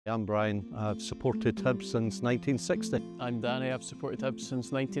I'm Brian. I've supported Hibs since 1960. I'm Danny. I've supported Hibs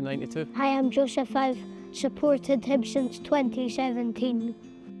since 1992. Hi, I'm Joseph. I've supported Hibs since 2017.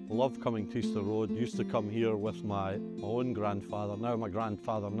 I love coming to Easter Road. Used to come here with my own grandfather. Now my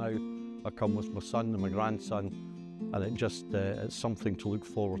grandfather. Now I come with my son and my grandson, and it's something to look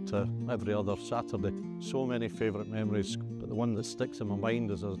forward to every other Saturday. So many favourite memories, but the one that sticks in my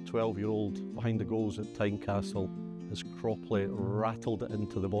mind as a 12-year-old behind the goals at Tynecastle. His Cropley rattled it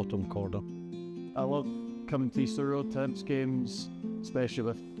into the bottom corner. I love coming to Easter Road to Hibs games, especially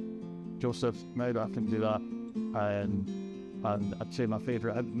with Joseph. Now that I can do that. And I'd say my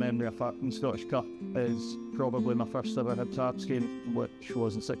favourite memory of that in Scottish Cup is probably my first ever Hibs game, which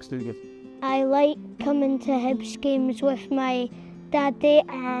was in 6-2. I like coming to Hibs games with my daddy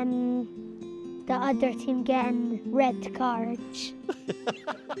and the other team getting red cards.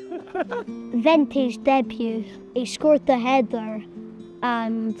 Vente's debut, he scored the header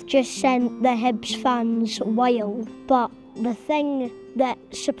and just sent the Hibs fans wild. But the thing that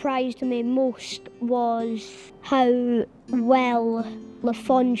surprised me most was how well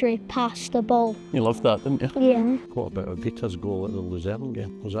Lafondre passed the ball. You loved that, didn't you? Yeah. What about Vita's goal at the Luzerne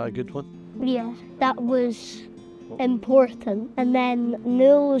game? Was that a good one? Yeah, that was important. And then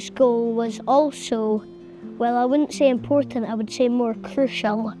Newell's goal was also, well, I wouldn't say important, I would say more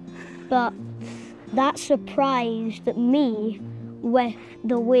crucial. But that surprised me with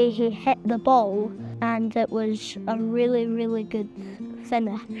the way he hit the ball, and it was a really, really good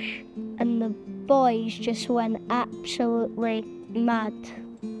finish. And the boys just went absolutely mad.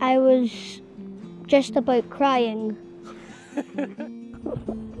 I was just about crying.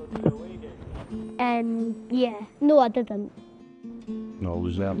 And yeah, no, I didn't. No,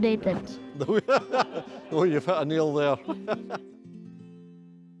 Luzerne. They did. Oh, you've hit a nail there.